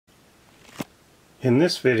In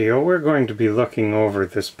this video we're going to be looking over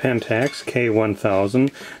this Pentax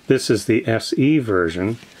K1000. This is the SE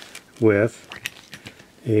version with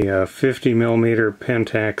a 50mm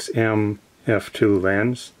Pentax M f2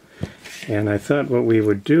 lens, and I thought what we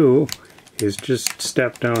would do is just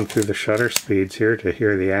step down through the shutter speeds here to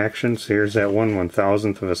hear the action. So here's that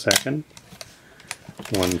 1/1000th of a second,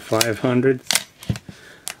 1/500th,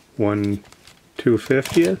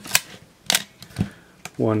 1/250th,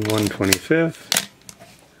 1/125th,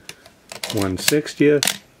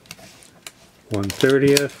 1/60th,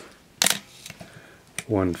 1/30th,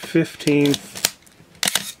 1/15th,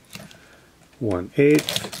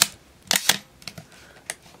 1/8th,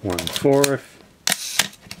 1/4th,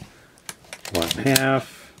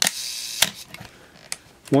 1/2,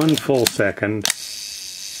 1 full second,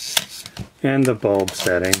 and the bulb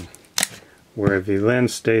setting where the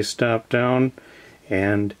lens stays stopped down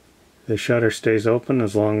and the shutter stays open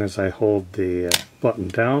as long as I hold the button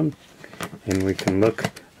down. And we can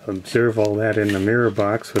observe all that in the mirror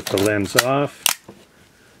box with the lens off.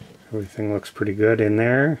 Everything looks pretty good in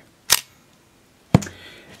there.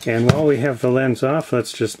 And while we have the lens off,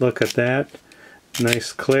 let's just look at that.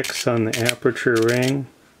 Nice clicks on the aperture ring,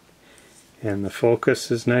 and the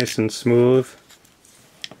focus is nice and smooth.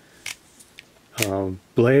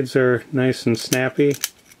 Blades are nice and snappy,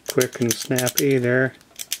 quick and snappy there.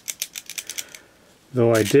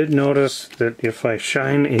 Though I did notice that if I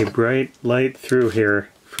shine a bright light through here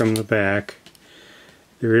from the back,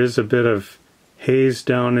 there is a bit of haze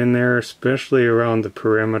down in there, especially around the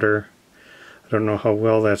perimeter. I don't know how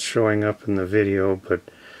well that's showing up in the video, but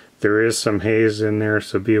there is some haze in there,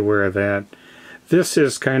 so be aware of that. This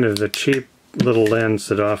is kind of the cheap little lens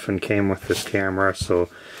that often came with this camera, so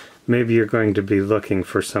maybe you're going to be looking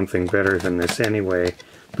for something better than this anyway.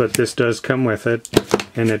 But this does come with it,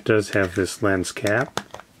 and it does have this lens cap.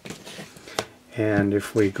 And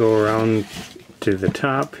if we go around to the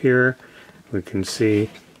top here, we can see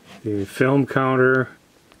the film counter,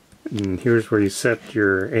 and here's where you set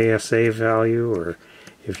your ASA value, or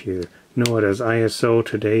if you know it as ISO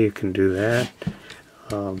today, you can do that.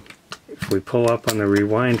 If we pull up on the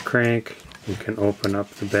rewind crank, you can open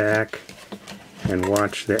up the back and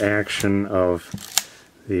watch the action of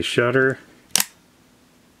the shutter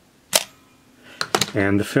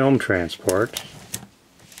and the film transport.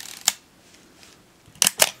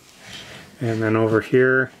 And then over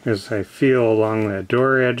here, as I feel along the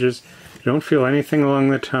door edges, you don't feel anything along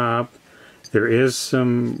the top. There is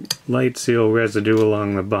some light seal residue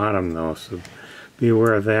along the bottom though, so be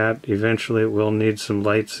aware of that. Eventually it will need some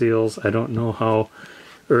light seals. I don't know how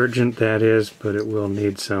urgent that is, but it will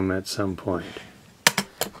need some at some point.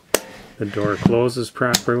 The door closes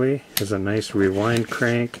properly, has a nice rewind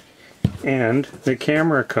crank, and the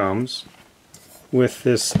camera comes with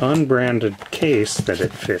this unbranded case that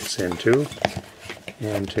it fits into.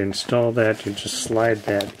 And to install that, you just slide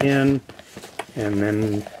that in, and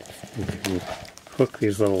then you can hook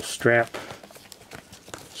these little straps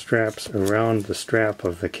around the strap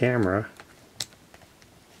of the camera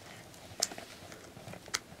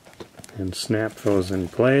and snap those in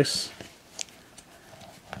place.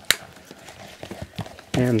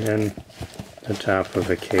 And then the top of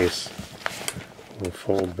the case will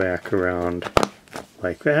fold back around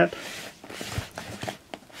like that.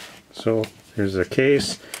 So there's a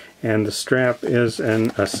case, and the strap is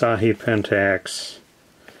an Asahi Pentax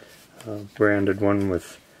branded one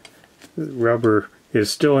with rubber. Is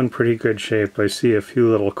still in pretty good shape. I see a few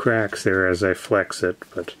little cracks there as I flex it,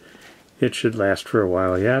 but it should last for a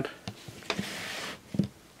while yet.